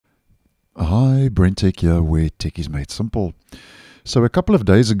Hi, BrenTech here, where tech is made simple. So a couple of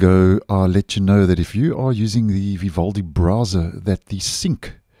days ago, I let you know that if you are using the Vivaldi browser, that the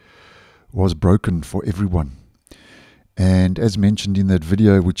sync was broken for everyone. And as mentioned in that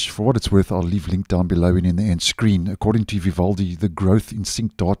video, which for what it's worth, I'll leave link down below and in the end screen, according to Vivaldi, the growth in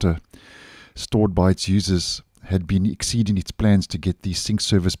sync data stored by its users had been exceeding its plans to get the sync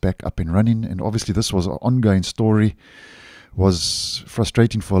service back up and running. And obviously this was an ongoing story, was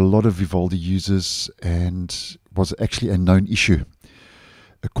frustrating for a lot of Vivaldi users and was actually a known issue,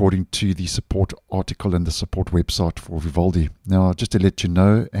 according to the support article and the support website for Vivaldi. Now, just to let you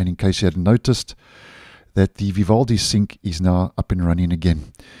know, and in case you hadn't noticed, that the Vivaldi sync is now up and running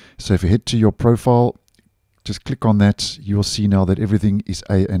again. So if you head to your profile, just click on that, you will see now that everything is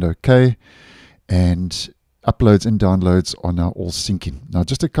A&OK, and uploads and downloads are now all syncing. Now,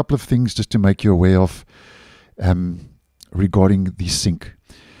 just a couple of things just to make you aware of regarding the sync.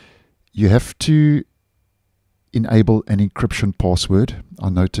 You have to enable an encryption password. I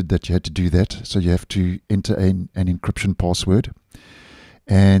noted that you had to do that. So you have to enter an encryption password.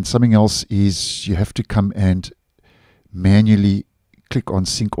 And something else is you have to come and manually click on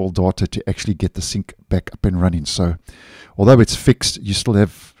sync all data to actually get the sync back up and running. So although it's fixed, you still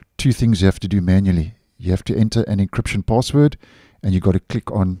have two things you have to do manually. You have to enter an encryption password, and you've got to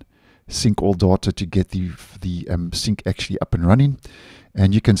click on sync all data to get the sync actually up and running.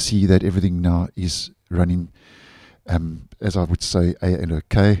 And you can see that everything now is running, as I would say,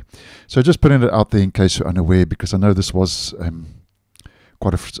 A&OK. So just putting it out there in case you're unaware, because I know this was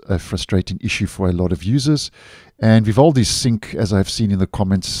quite a frustrating issue for a lot of users. And Vivaldi's sync, as I've seen in the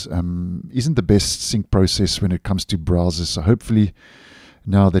comments, isn't the best sync process when it comes to browsers. So hopefully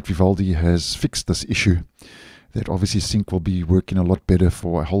now that Vivaldi has fixed this issue, that obviously sync will be working a lot better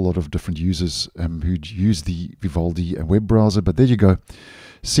for a whole lot of different users who use the Vivaldi web browser. But there you go.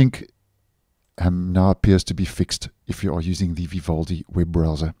 Sync now appears to be fixed if you are using the Vivaldi web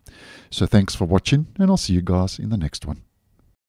browser. So thanks for watching, and I'll see you guys in the next one.